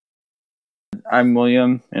I'm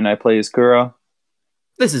William, and I play as Kuro.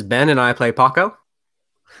 This is Ben, and I play Paco.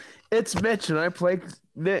 It's Mitch, and I play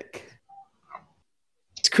Nick.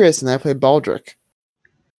 It's Chris, and I play Baldric.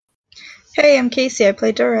 Hey, I'm Casey. I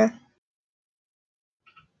play Dora.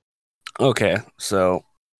 Okay, so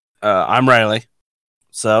I'm Riley.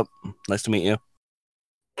 Sup? Nice to meet you.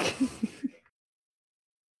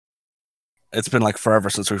 It's been like forever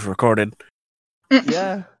since we've recorded.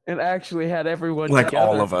 Yeah, and actually had everyone Like together.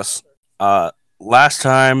 all of us. Last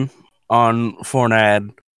time on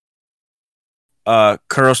Fornad,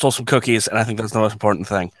 Kuro stole some cookies, and I think that's the most important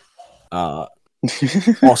thing.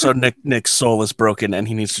 Also, Nick's soul is broken, and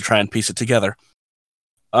he needs to try and piece it together.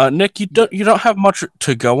 Nick, you don't have much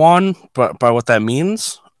to go on, but by what that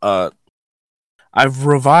means. I've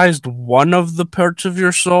revised one of the parts of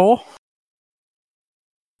your soul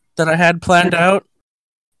that I had planned out.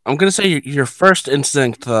 I'm gonna say your first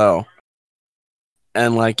instinct, though,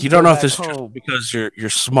 and like you don't know if this is just because you're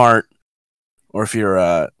smart or if you're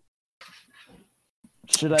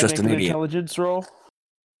Should I just make an an idiot. intelligence roll?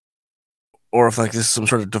 Or if like this is some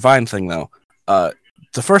sort of divine thing, though.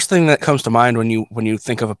 The first thing that comes to mind when you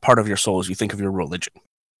think of a part of your soul is you think of your religion.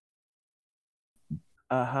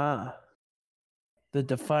 The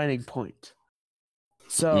defining point.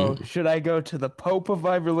 So, should I go to the Pope of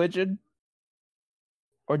my religion?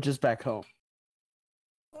 Or just back home?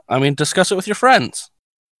 I mean, discuss it with your friends.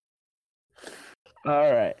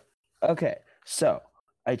 Alright. Okay, so,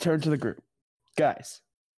 I turn to the group. Guys,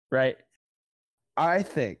 right? I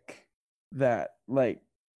think that, like,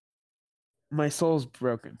 my soul's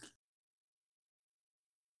broken.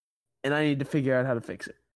 And I need to figure out how to fix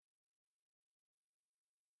it.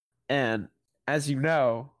 And as you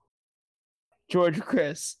know, George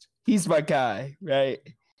Christ, he's my guy, right?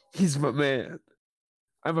 He's my man.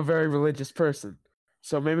 I'm a very religious person.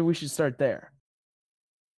 So maybe we should start there.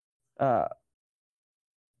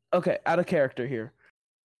 Okay, out of character here.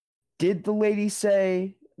 Did the lady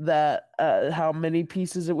say that how many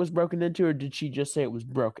pieces it was broken into, or did she just say it was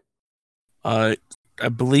broken? I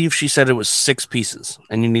believe she said it was 6 pieces,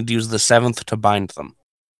 and you need to use the 7th to bind them.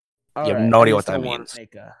 You have no idea what that means.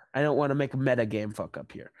 I don't want to make a meta game fuck up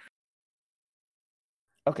here.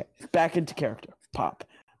 Okay, back into character. Pop.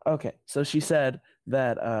 Okay, so she said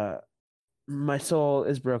that my soul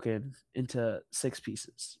is broken into 6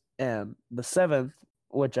 pieces. And the 7th,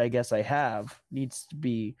 which I guess I have, needs to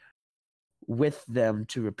be with them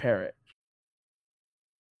to repair it.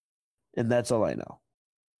 And that's all I know.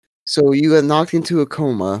 So you got knocked into a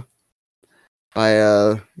coma by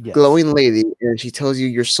a glowing lady, and she tells you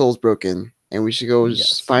your soul's broken, and we should go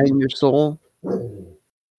find your soul.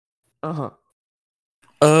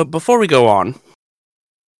 Before we go on,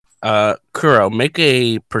 Kuro, make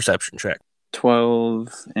a perception check.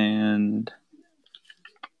 12 and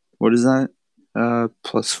what is that?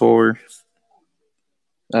 Plus 4.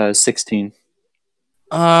 16.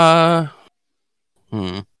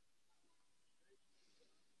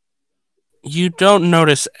 You don't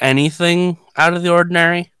notice anything out of the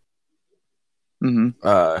ordinary.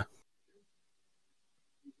 You're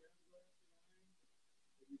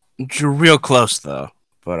real close though,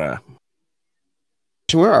 but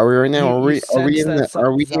where are we right now? Are we in the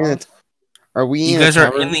you guys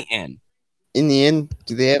are in the inn. In the inn?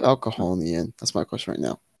 Do they have alcohol in the inn? That's my question right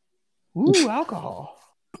now. Ooh, alcohol.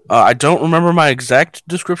 I don't remember my exact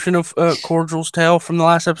description of Cordial's Tale from the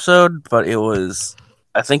last episode, but it was.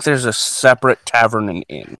 I think there's a separate tavern and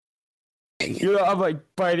inn. You know, I'm like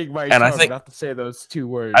biting my tongue not to say those 2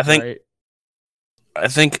 words. Right? I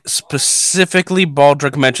think specifically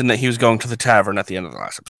Baldric mentioned that he was going to the tavern at the end of the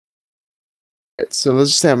last episode. So let's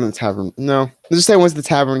just say I'm in the tavern. No, let's just say once the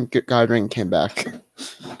tavern guy drink came back.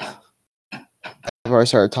 Before I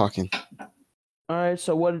started talking. Alright,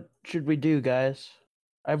 so what should we do, guys?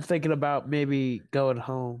 I'm thinking about maybe going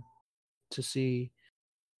home to see,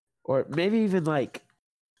 or maybe even like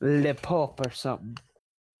Le Pop or something.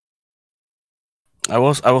 I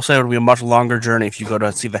will say it would be a much longer journey if you go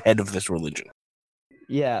to see the head of this religion.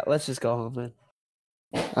 Yeah, let's just go home then.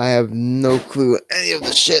 I have no clue any of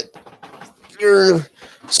the shit. Your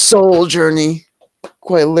soul journey,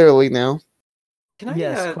 quite literally now.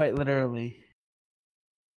 Yes, quite literally.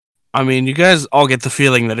 I mean, you guys all get the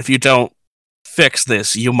feeling that if you don't fix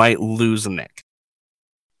this, you might lose Nick.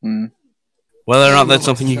 Whether or not that's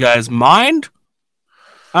something you guys mind,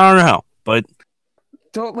 I don't know. But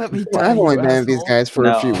don't let me. I've only been with these guys for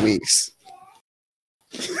a few weeks.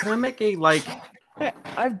 Can I make a Hey,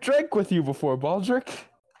 I've drank with you before, Baldric.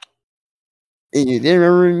 You didn't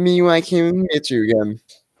remember me when I came and met you again.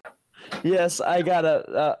 Yes, I got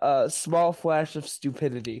a small flash of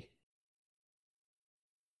stupidity.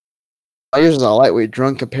 Yours is a lightweight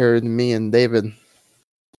drunk compared to me and David.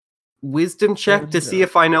 Wisdom check to see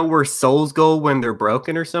if I know where souls go when they're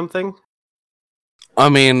broken or something. I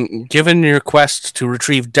mean, given your quest to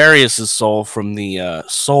retrieve Darius's soul from the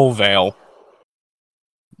Soul Veil,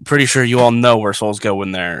 pretty sure you all know where souls go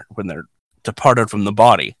when they're departed from the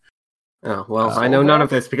body. Oh, well, I know none of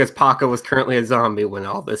this because Paco was currently a zombie when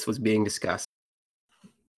all this was being discussed.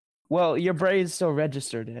 Well, your brain still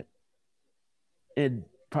registered it in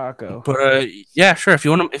Paco. But yeah, sure. If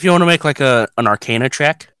you want to make like an Arcana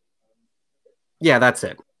check. Yeah, that's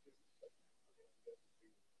it.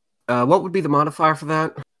 What would be the modifier for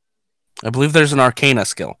that? I believe there's an Arcana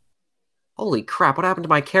skill. Holy crap! What happened to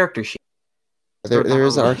my character sheet? There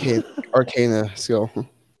is an Arcana skill.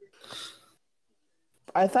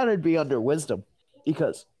 I thought it'd be under wisdom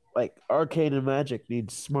because, like, arcane and magic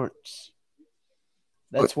needs smarts.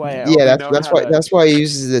 That's why. That's why he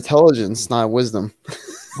uses intelligence, not wisdom.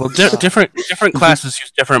 Well, different classes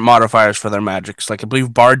use different modifiers for their magics. Like I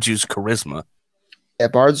believe bards use charisma. Yeah,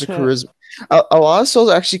 bards are charisma. A lot of souls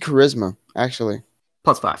are actually charisma. Actually,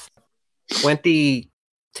 +5.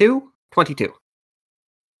 22.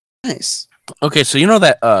 Nice. Okay, so you know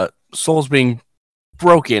that souls being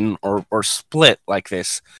broken or split like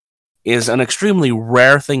this is an extremely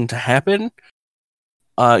rare thing to happen.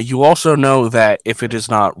 You also know that if it is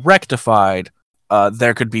not rectified,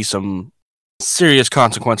 there could be some serious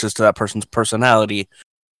consequences to that person's personality.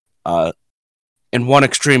 In one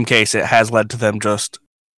extreme case, it has led to them just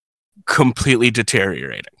completely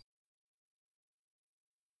deteriorating.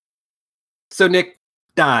 So Nick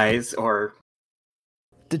dies, or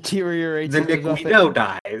deteriorates. The Nick we know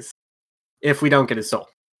dies if we don't get his soul.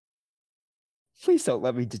 Please don't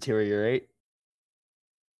let me deteriorate.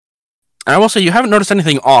 And I will say, you haven't noticed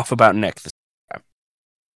anything off about Nick this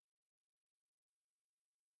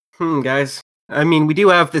time. Guys. I mean, we do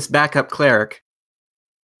have this backup cleric.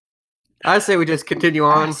 I say we just continue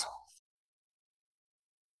on.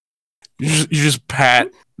 You just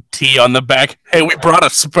pat T on the back. Hey, we brought a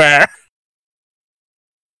spare.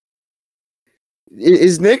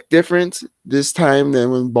 Is Nick different this time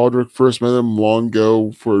than when Baldric first met him long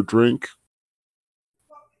ago for a drink?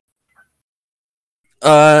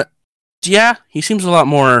 Yeah, he seems a lot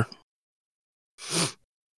more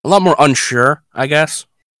unsure, I guess.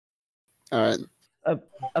 All right.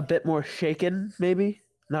 A bit more shaken, maybe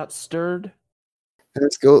not stirred.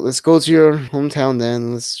 Let's go to your hometown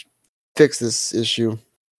then. Let's fix this issue.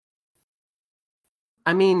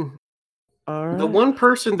 I mean, the one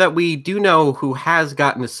person that we do know who has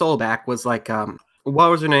gotten his soul back was like,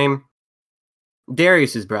 what was her name?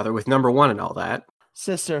 Darius's brother with number 1 and all that.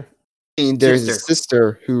 Sister. There's a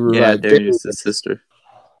sister who revived Darius' sister.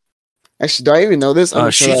 Actually, do I even know this?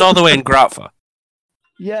 She's all the way in Grotfa.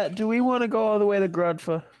 Yeah, do we want to go all the way to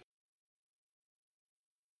Grotfa?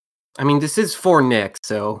 I mean, this is for Nick,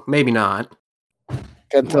 so maybe not.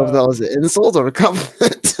 Can't tell if that was an insult or a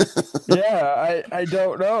compliment. Yeah, I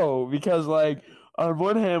don't know, because, like, on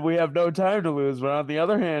one hand, we have no time to lose, but on the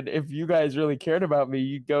other hand, if you guys really cared about me,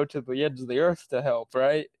 you'd go to the ends of the earth to help,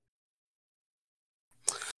 right?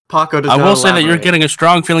 Paco does I not will say that you're elaborate. getting a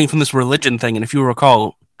strong feeling from this religion thing, and if you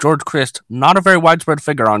recall, George Christ, not a very widespread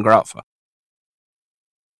figure on Grotfa.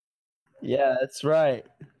 Yeah, that's right.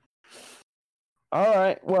 All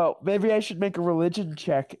right, well, maybe I should make a religion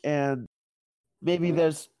check, and maybe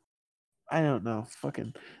there's... I don't know.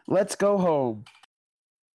 Fucking... Let's go home.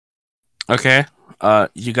 Okay.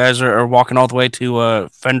 You guys are walking all the way to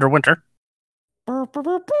Fender Winter?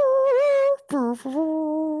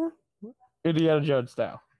 Indiana Jones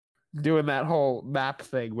style. Doing that whole map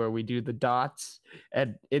thing where we do the dots,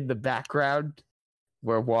 and in the background,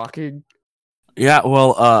 we're walking. Yeah,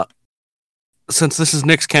 well, since this is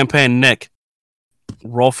Nick's campaign, Nick,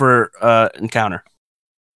 roll for encounter.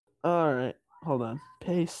 All right, hold on.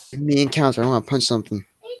 Pace. Give me encounter. I want to punch something.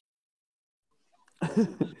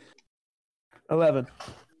 11.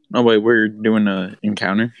 Oh wait, we're doing an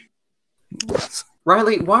encounter.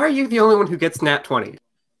 Riley, why are you the only one who gets nat 20?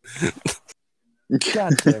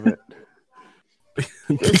 God damn it.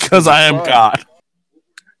 Because I am God.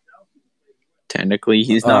 Technically,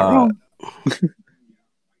 he's not wrong.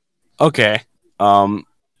 Okay.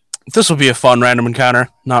 This will be a fun random encounter.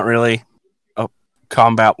 Not really a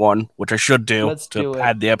combat one, which I should do to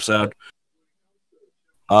pad the episode.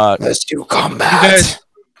 Let's do combat.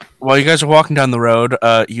 While you guys are walking down the road,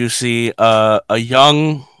 you see a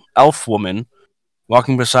young elf woman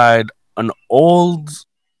walking beside an old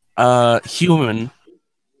human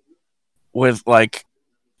with like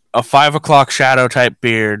a 5 o'clock shadow type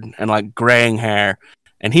beard and like graying hair,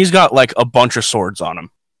 and he's got like a bunch of swords on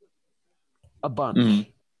him. A bunch.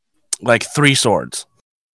 like 3 swords.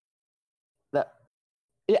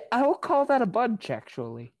 Yeah, I will call that a bunch,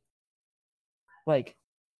 actually. Like,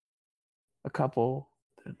 a couple.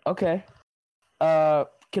 Okay.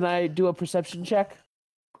 Can I do a perception check?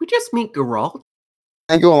 We just meet Geralt.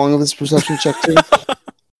 I go along with this perception check too.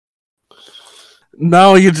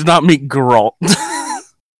 No, you did not meet Geralt.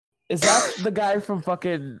 Is that the guy from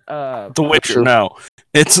fucking The Witcher? No,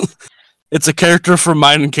 it's a character from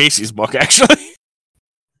mine and Casey's book, actually.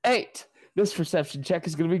 8? This perception check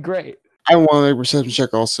is gonna be great. I want a perception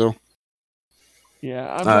check also.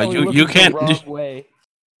 Yeah, I'm probably you looking can't- the wrong way.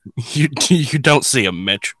 You don't see him,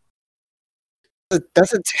 Mitch.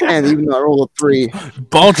 That's a 10, even though I rolled a 3.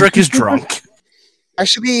 Baldric is drunk.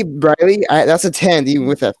 Actually, Riley, that's a 10, even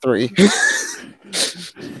with that 3.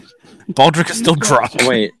 Baldric is still drunk.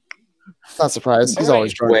 Wait, Not surprised. He's Oh,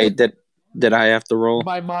 always drunk. wait. Did I have to roll?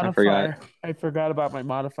 My forgot. modifier. I forgot about my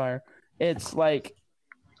modifier. It's like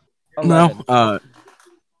 11. No.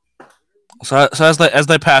 So as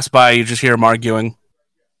they pass by, you just hear them arguing.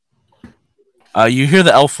 You hear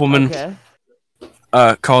the elf woman Okay.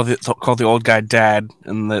 call the old guy Dad,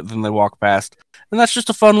 and then they walk past. And that's just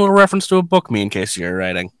a fun little reference to a book me and Casey are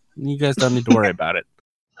writing. You guys don't need to worry about it.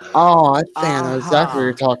 Oh, I think I know exactly what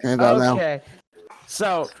you're talking about now. Okay.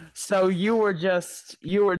 So you were just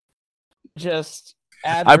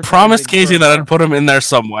I promised advertising Casey for- that I'd put him in there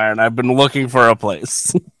somewhere, and I've been looking for a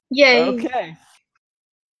place. Yay. Okay.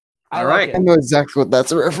 I All like right. it. I know exactly what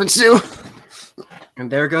that's a reference to. And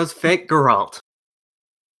there goes fake Geralt.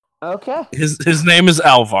 Okay. His name is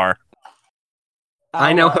Alvar.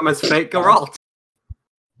 I know him as fake Geralt.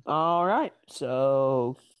 All right.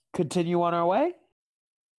 So continue on our way.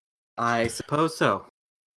 I suppose so.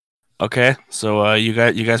 Okay, so you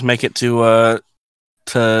guys make it to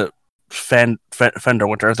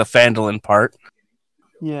Fenderwinter, the Phandalin part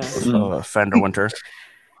Yeah. of Fenderwinter.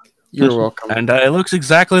 You're welcome. And it looks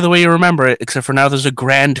exactly the way you remember it, except for now there's a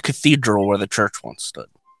grand cathedral where the church once stood.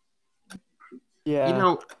 Yeah. You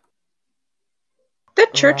know,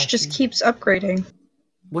 That church just Arashi. keeps upgrading.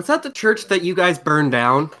 was that the church that you guys burned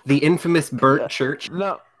down? The infamous burnt Yeah. church?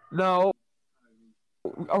 No.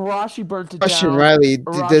 Arashi burnt it Question, down. Riley.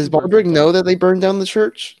 Arashi Does burned Baldric it know down. that they burned down the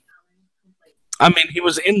church? I mean, he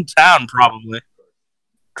was in town probably,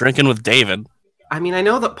 drinking with David. I mean, I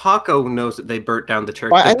know that Paco knows that they burnt down the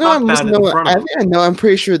church. Well, I They know. I talked must about it in know. front I of him. think I know. I'm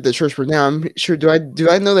pretty sure the church burned down. I'm sure. Do I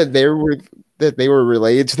know that they were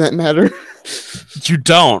related to that matter? You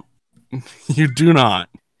don't. You do not.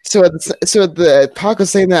 So the Paco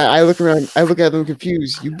saying that, I look around. I look at them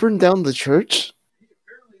confused. You burned down the church?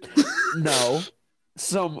 No.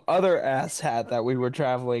 Some other asshat that we were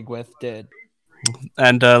traveling with did.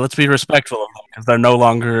 And let's be respectful of them because they're no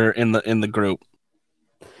longer in the group.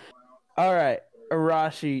 All right.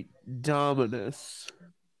 Arashi Dominus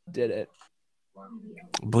did it.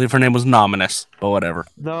 I believe her name was Nominus, but whatever.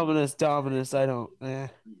 Dominus, I don't.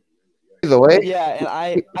 Either way, Yeah,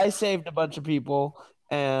 and I saved a bunch of people,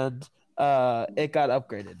 and it got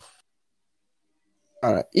upgraded.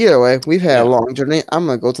 all right. Either way, we've had a long journey. I'm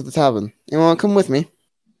gonna go to the tavern. You want to come with me?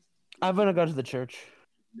 I'm gonna go to the church.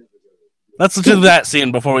 Let's do that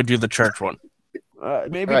scene before we do the church one.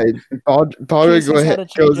 Maybe. All right. Baldric Casey's had a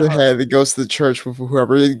change goes of heart. ahead and goes to the church with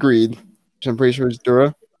whoever agreed. Which I'm pretty sure is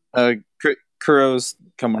Dura. Kuro's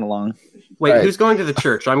coming along. Wait, Right. who's going to the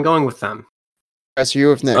church? I'm going with them. Rest you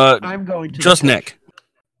with Nick. I'm going to Just the church.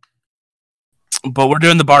 Nick. But we're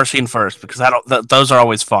doing the bar scene first because those are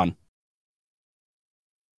always fun.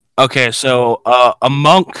 Okay, so a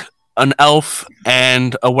monk, an elf,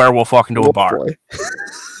 and a werewolf walk into a Oh, bar. boy.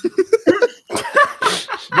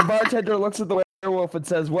 The bartender looks at the werewolf and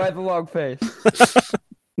says, "Why the long face?"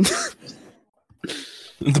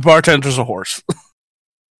 The bartender's a horse.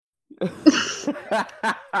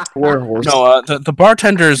 Warhorse. No, the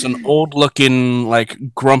bartender is an old-looking, like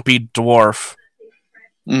grumpy dwarf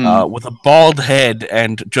with a bald head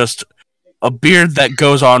and just a beard that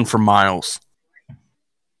goes on for miles.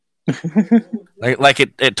 like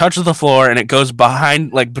it touches the floor and it goes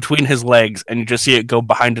behind, like between his legs, and you just see it go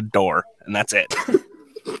behind a door, and that's it.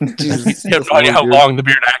 Jesus. You have no idea how long the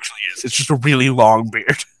beard actually is. It's just a really long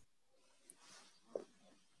beard.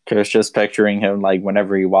 Kuro's just picturing him like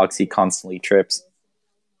whenever he walks, he constantly trips.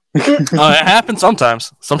 It happens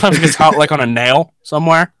sometimes. Sometimes it gets caught like on a nail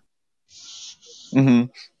somewhere. Mm-hmm.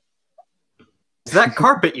 Is that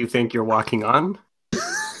carpet you think you're walking on?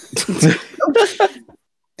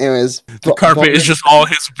 Anyways, The carpet is just all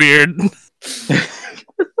his beard.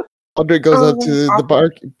 Baldric goes up to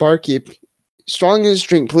the barkeep. Strongest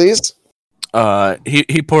drink, please.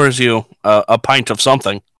 He pours you a pint of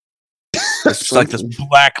something. It's just like this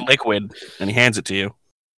black liquid, and he hands it to you.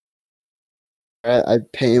 I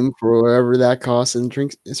pay him for whatever that costs and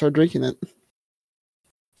start drinking it.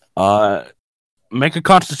 Make a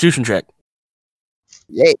Constitution check.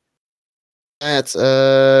 Yay! That's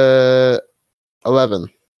 11.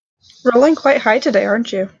 Rolling quite high today,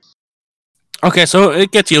 aren't you? Okay, so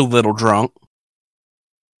it gets you a little drunk.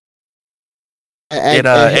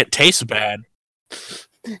 It tastes bad.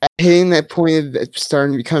 Hitting that point of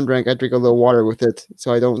starting to become drunk, I drink a little water with it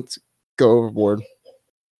so I don't go overboard.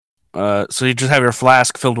 So you just have your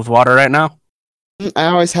flask filled with water right now? I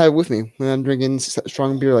always have it with me when I'm drinking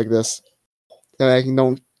strong beer like this, so I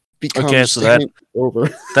don't become over.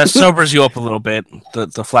 That sobers you up a little bit.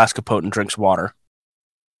 The flask of potent drinks water.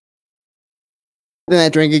 Then I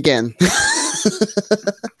drink again.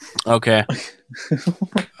 Okay.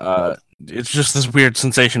 It's just this weird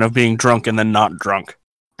sensation of being drunk and then not drunk.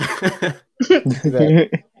 That's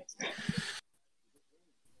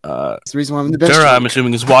the reason why I'm the best. Dura, I'm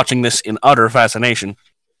assuming, is watching this in utter fascination.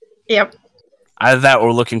 Yep. Either that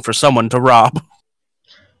or looking for someone to rob.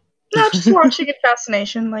 No, just watching in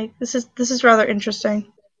fascination. Like this is rather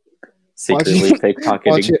interesting. Secretly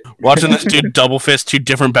pickpocketing. Watching this dude double fist 2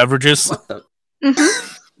 different beverages.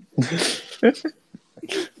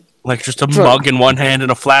 Like just a mug in one hand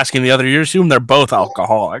and a flask in the other. You assume they're both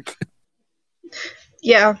alcoholic.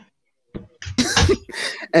 Yeah.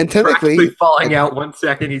 And typically falling out 1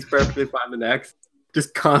 second, he's perfectly fine the next.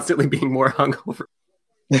 Just constantly being more hungover.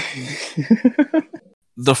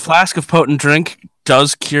 The flask of potent drink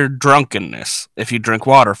does cure drunkenness if you drink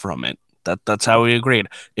water from it. That's how we agreed.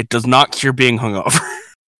 It does not cure being hungover.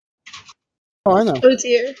 Oh, I know. Oh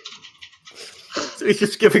dear. So he's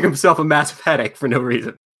just giving himself a massive headache for no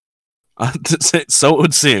reason. So it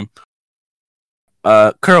would seem.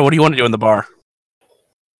 Kuro, what do you want to do in the bar?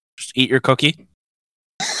 Just eat your cookie?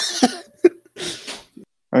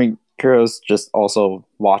 I mean, Kuro's just also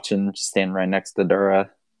watching, just standing right next to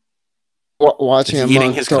Dura. Watching him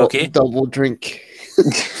eating his cookie? Double drink.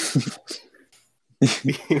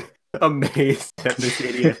 Amazed at this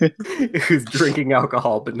idiot who's drinking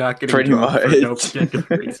alcohol but not getting Pretty drunk much. for no particular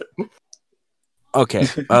reason. Okay,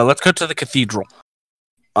 let's go to the cathedral.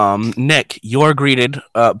 Nick, you're greeted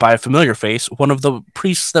by a familiar face, one of the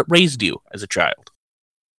priests that raised you as a child.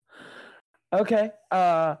 Okay.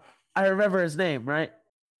 I remember his name, right?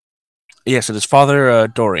 Yes, it is Father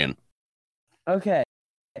Dorian. Okay.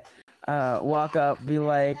 Walk up, be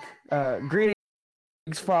like, greetings,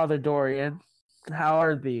 Father Dorian. How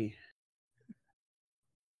are thee?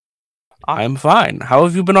 I'm fine. How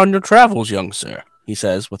have you been on your travels, young sir? He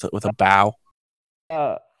says with a bow.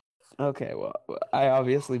 Okay, well, I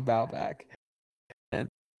obviously bow back. And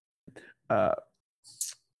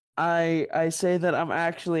I say that I'm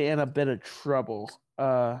actually in a bit of trouble.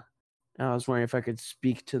 I was wondering if I could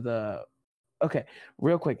speak to the... Okay,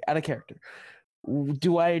 real quick, out of character.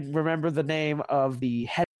 Do I remember the name of the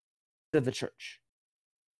head of the church?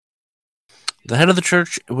 The head of the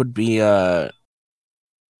church would be, I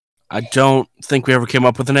don't think we ever came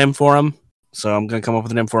up with a name for him, so I'm going to come up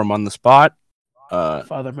with a name for him on the spot.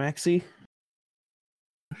 Father Maxi?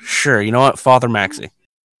 Sure, you know what? Father Maxi.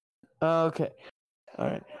 Okay. All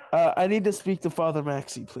right. I need to speak to Father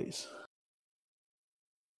Maxi, please.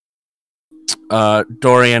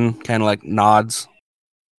 Dorian kind of like nods,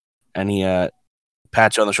 and he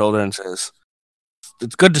pats you on the shoulder and says,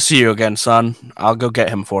 "It's good to see you again, son. I'll go get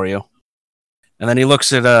him for you." And then he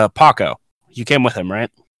looks at Paco. You came with him, right?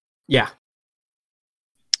 Yeah.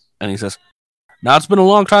 And he says, "Now it's been a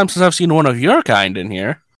long time since I've seen one of your kind in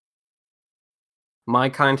here." My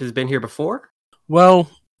kind has been here before? Well,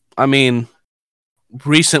 I mean,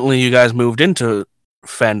 recently you guys moved into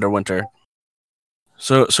Fenderwinter.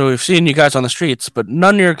 So we've seen you guys on the streets, but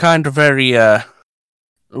none of your kind are very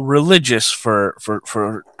religious for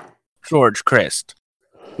George Christ.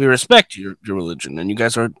 We respect your religion, and you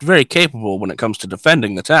guys are very capable when it comes to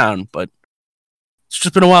defending the town, but it's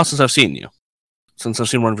just been a while since I've seen you. Since I've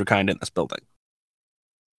seen one of your kind in this building.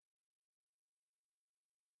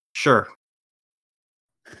 Sure.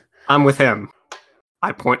 I'm with him.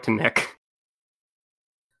 I point to Nick.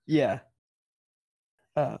 Yeah.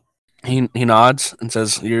 He nods and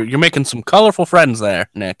says, "You're making some colorful friends there,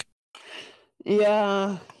 Nick."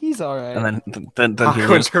 Yeah, he's all right. And then he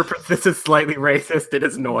Paco interprets this as slightly racist and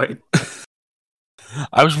is annoyed.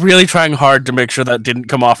 I was really trying hard to make sure that didn't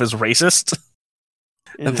come off as racist.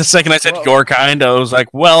 And the second I said your kind, I was like,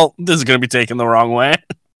 well, this is going to be taken the wrong way.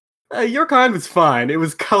 Your kind was fine. It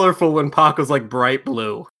was colorful when Paco's like bright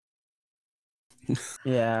blue.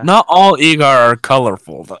 Yeah. Not all Egar are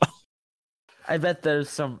colorful, though. I bet there's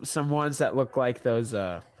some ones that look like those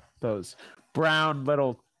brown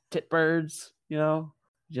little tit birds, you know,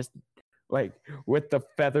 just like with the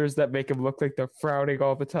feathers that make him look like they're frowning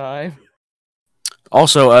all the time.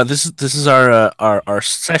 Also, this is our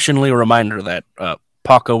sessionally reminder that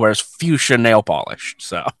Paco wears fuchsia nail polish.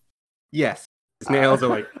 So yes, his nails are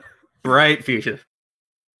like bright fuchsia.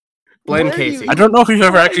 Blend Casey. I don't know if we've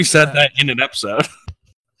ever actually said that in an episode.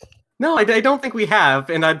 No, I don't think we have,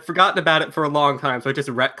 and I'd forgotten about it for a long time, so I just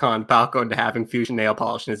retconned Paco into having fuchsia nail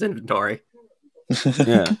polish in his inventory.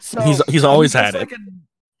 Yeah, So he's always had it.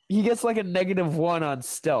 He gets like a -1 on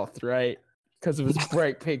stealth, right? Because of his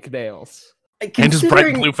bright pink nails. And his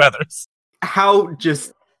bright blue feathers. How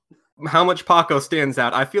much Paco stands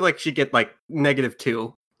out, I feel like she'd get like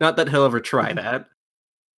 -2. Not that he'll ever try that.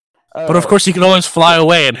 But of course, he can always fly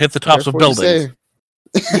away and hit the tops of buildings.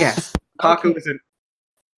 Yes, Paco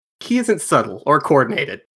isn't subtle or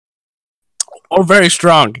coordinated. Or very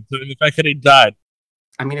strong, considering the fact that he died.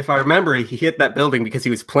 I mean, if I remember, he hit that building because he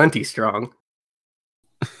was plenty strong.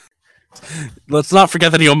 Let's not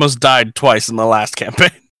forget that he almost died twice in the last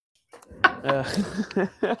campaign.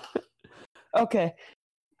 Okay,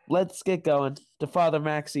 let's get going to Father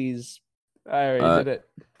Maxie's. I already did it.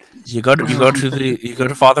 You go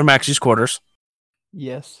to Father Maxie's quarters.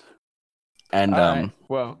 Yes. And right.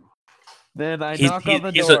 Well, then I knock on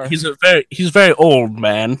the door. He's a very old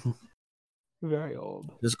man. Very old.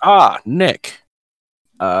 He says, Nick.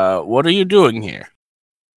 What are you doing here?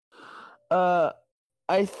 I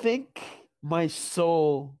think my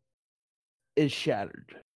soul is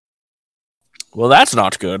shattered. Well, that's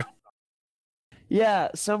not good. Yeah,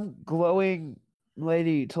 some glowing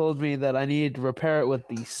lady told me that I needed to repair it with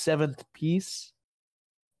the 7th piece,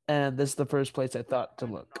 and this is the first place I thought to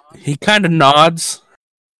look. He kind of nods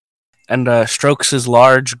and strokes his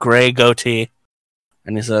large gray goatee,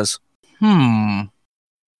 and he says, I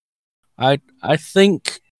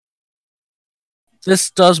think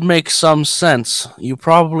this does make some sense. You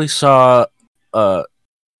probably saw Alina,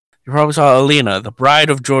 the bride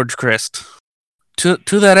of George Christ.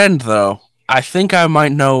 To that end, though, I think I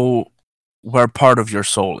might know where part of your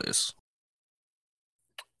soul is.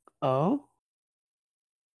 Oh?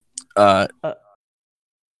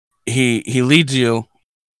 He leads you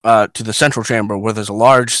to the central chamber where there's a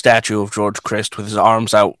large statue of George Christ with his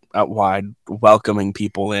arms out wide, welcoming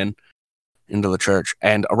people into the church.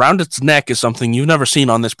 And around its neck is something you've never seen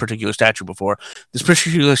on this particular statue before. This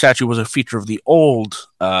particular statue was a feature of the old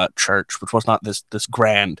church, which was not this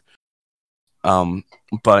grand.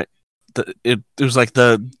 But it was like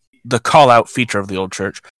the call-out feature of the old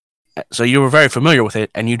church. So you were very familiar with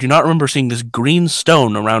it, and you do not remember seeing this green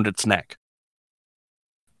stone around its neck.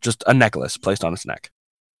 Just a necklace placed on its neck.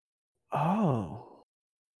 Oh.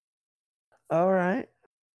 All right.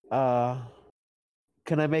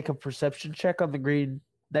 Can I make a perception check on the green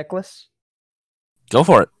necklace? Go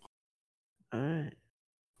for it. All right.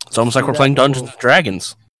 It's almost like we're playing Dungeons and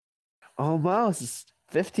Dragons. Almost. It's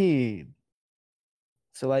 15.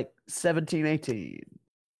 So like 17, 18.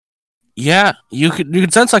 Yeah, you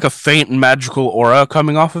could sense like a faint magical aura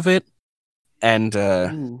coming off of it. And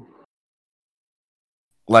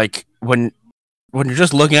like when you're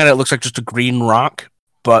just looking at it, it looks like just a green rock,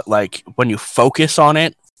 but like when you focus on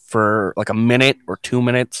it for like a minute or 2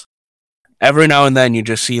 minutes, every now and then you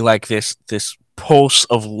just see like this pulse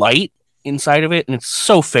of light inside of it, and it's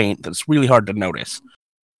so faint that it's really hard to notice.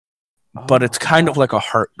 But it's kind of like a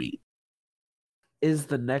heartbeat. Is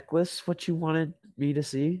the necklace what you wanted me to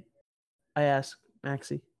see? I asked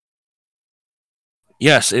Maxie.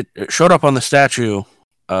 Yes, it showed up on the statue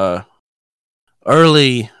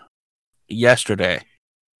early yesterday,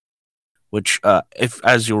 which, if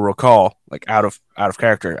as you'll recall, like out of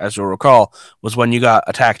character, as you'll recall, was when you got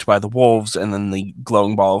attacked by the wolves, and then the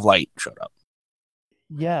glowing ball of light showed up.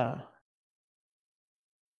 Yeah,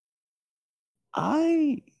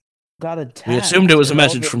 I got attacked. We assumed it was a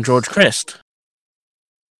message from George Christ.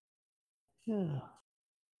 Yeah.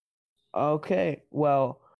 Okay.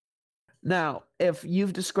 Well, now if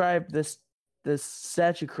you've described this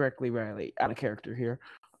statue correctly, Riley, out of character here,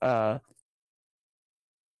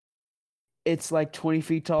 it's like 20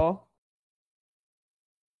 feet tall.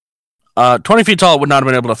 20 feet tall would not have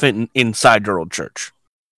been able to fit inside your old church.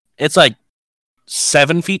 It's like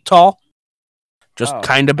 7 feet tall, just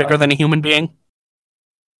kind of bigger than a human being.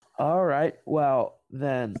 All right. Well,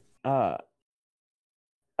 then, I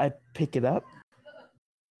pick it up.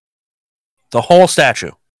 The whole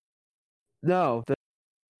statue. No, the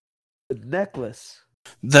necklace.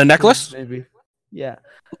 The necklace? Maybe. Yeah.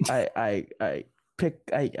 I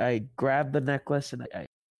grab the necklace and I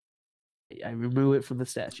remove it from the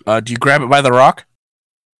statue. Do you grab it by the rock?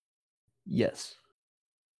 Yes.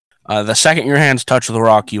 The second your hands touch the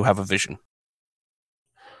rock, you have a vision.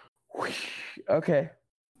 Whew. Okay.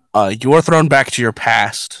 You are thrown back to your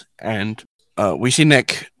past, and we see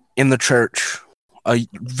Nick in the church,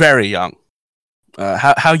 very young.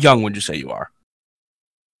 How young would you say you are?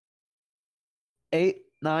 8,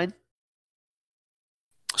 9.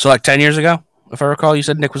 So like 10 years ago, if I recall, you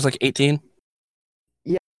said Nick was like 18?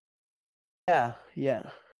 Yeah.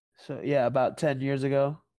 So, yeah, about 10 years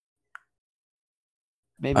ago.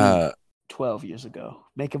 Maybe 12 years ago.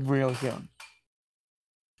 Make him real young.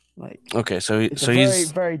 Like, okay, so it's a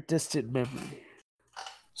he's very distant memory.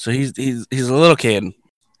 So he's a little kid,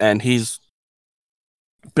 and he's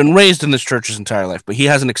been raised in this church his entire life, but he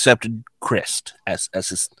hasn't accepted Christ as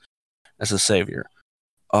his savior.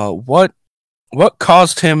 What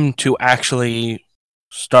caused him to actually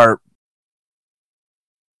start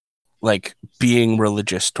like being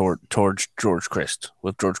religious towards George Christ,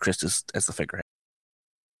 with George Christ as the figurehead?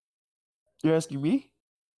 You're asking me?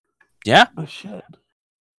 Yeah. Oh shit.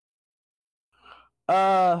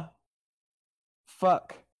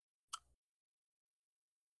 Fuck.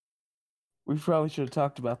 We probably should have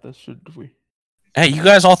talked about this, shouldn't we? Hey, you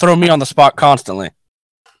guys all throw me on the spot constantly.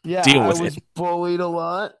 Yeah, Deal with I was bullied a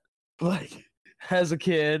lot, like as a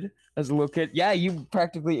kid, as a little kid. Yeah, you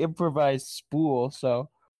practically improvised Spool, so.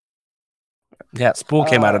 Yeah, Spool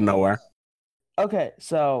came out of nowhere. Okay,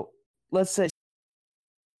 so let's say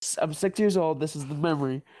I'm 6 years old. This is the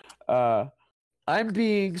memory. I'm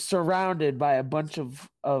being surrounded by a bunch of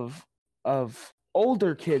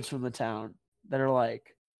older kids from the town that are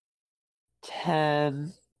like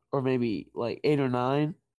 10 or maybe like 8 or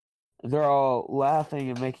 9. And they're all laughing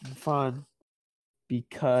and making fun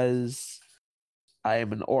because I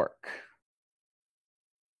am an orc.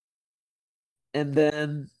 And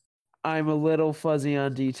then I'm a little fuzzy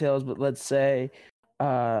on details, but let's say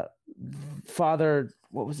Father,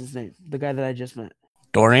 what was his name? The guy that I just met.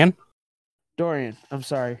 Dorian, I'm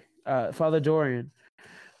sorry. Father Dorian.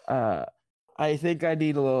 I think I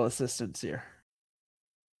need a little assistance here.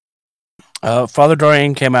 Father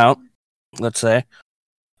Dorian came out, let's say,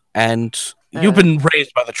 and you've been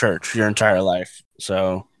raised by the church your entire life,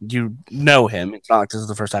 so you know him. It's not like this is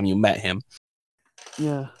the first time you met him.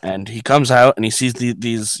 Yeah. And he comes out and he sees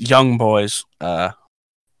these young boys and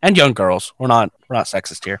young girls. We're not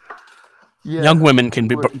sexist here. Yeah. Young women can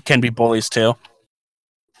be bullies too.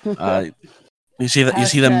 You see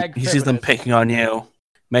them picking on you,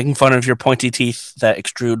 making fun of your pointy teeth that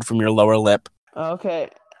extrude from your lower lip. Okay.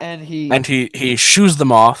 And he shoos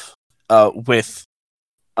them off with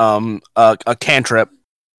a cantrip,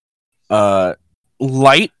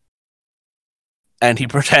 light, and he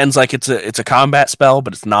pretends like it's a combat spell,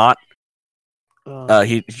 but it's not.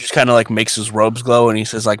 He just kind of like makes his robes glow, and he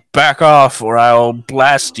says like, "Back off, or I'll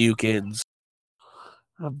blast you, kids."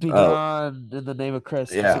 Be gone in the name of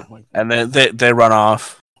Christ. Yeah, like and then they run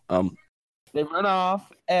off. They run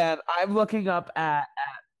off, and I'm looking up at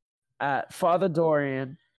Father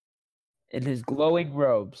Dorian in his glowing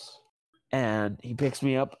robes, and he picks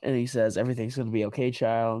me up and he says, "Everything's gonna be okay,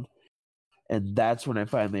 child." And that's when I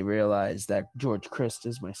finally realized that George Christ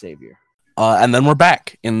is my savior. And then we're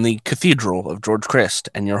back in the cathedral of George Christ,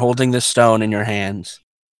 and you're holding this stone in your hands.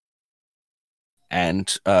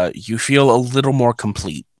 And you feel a little more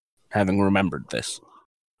complete, having remembered this.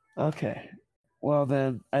 Okay. Well,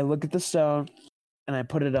 then I look at the stone, and I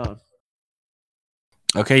put it on.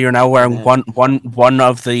 Okay, you're now wearing one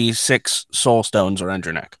of the 6 soul stones around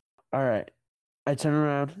your neck. All right. I turn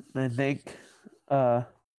around, and I thank Father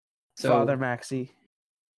Maxi.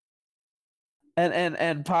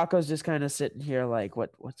 And Paco's just kind of sitting here like,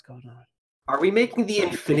 what's going on? Are we making the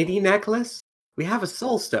infinity necklace? We have a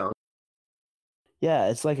soul stone. Yeah,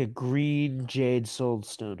 it's like a green jade soul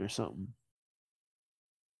stone or something.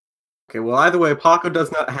 Okay, well, either way, Paco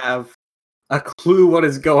does not have a clue what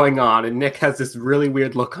is going on, and Nick has this really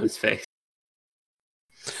weird look on his face.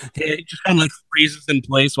 Yeah, he just kind of like freezes in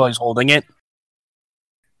place while he's holding it.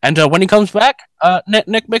 And when he comes back,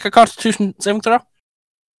 Nick, make a Constitution saving throw.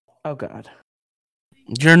 Oh, God.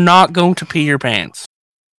 You're not going to pee your pants.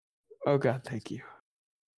 Oh, God, thank you.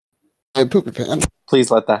 I poop your pants.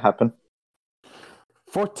 Please let that happen.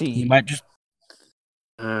 14. You might just...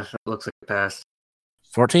 That looks like a pass.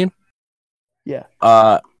 14? Yeah.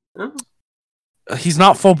 He's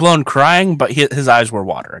not full-blown crying, but his eyes were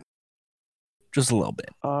watering. Just a little bit.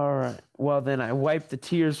 All right. Well, then I wipe the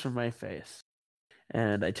tears from my face.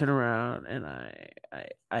 And I turn around and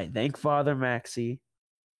I thank Father Maxi.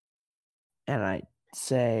 And I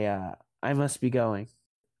say, I must be going.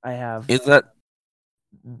 I have... Is that...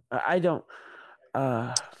 I don't...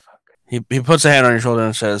 He puts a hand on your shoulder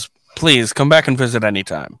and says, "Please, come back and visit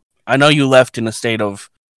anytime. I know you left in a state of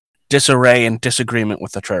disarray and disagreement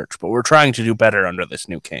with the church, but we're trying to do better under this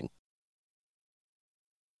new king.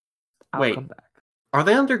 Wait, are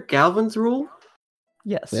they under Galvin's rule?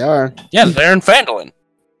 Yes, They are. Yeah, they're in Phandalin.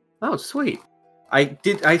 Oh, sweet.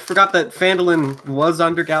 I forgot that Phandalin was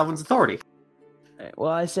under Galvin's authority.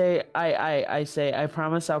 Well, I say, I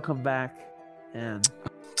promise I'll come back, and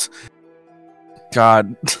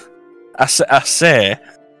God, I say,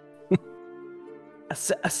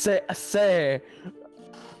 I say,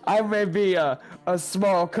 I may be a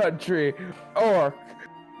small country orc.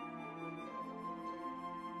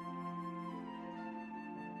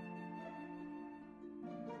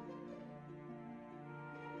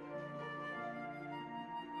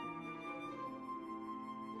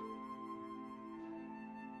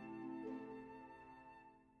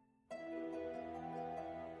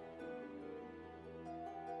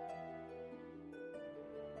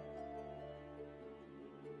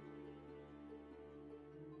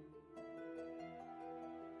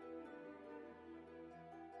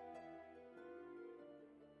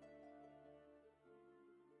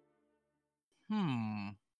 Hmm.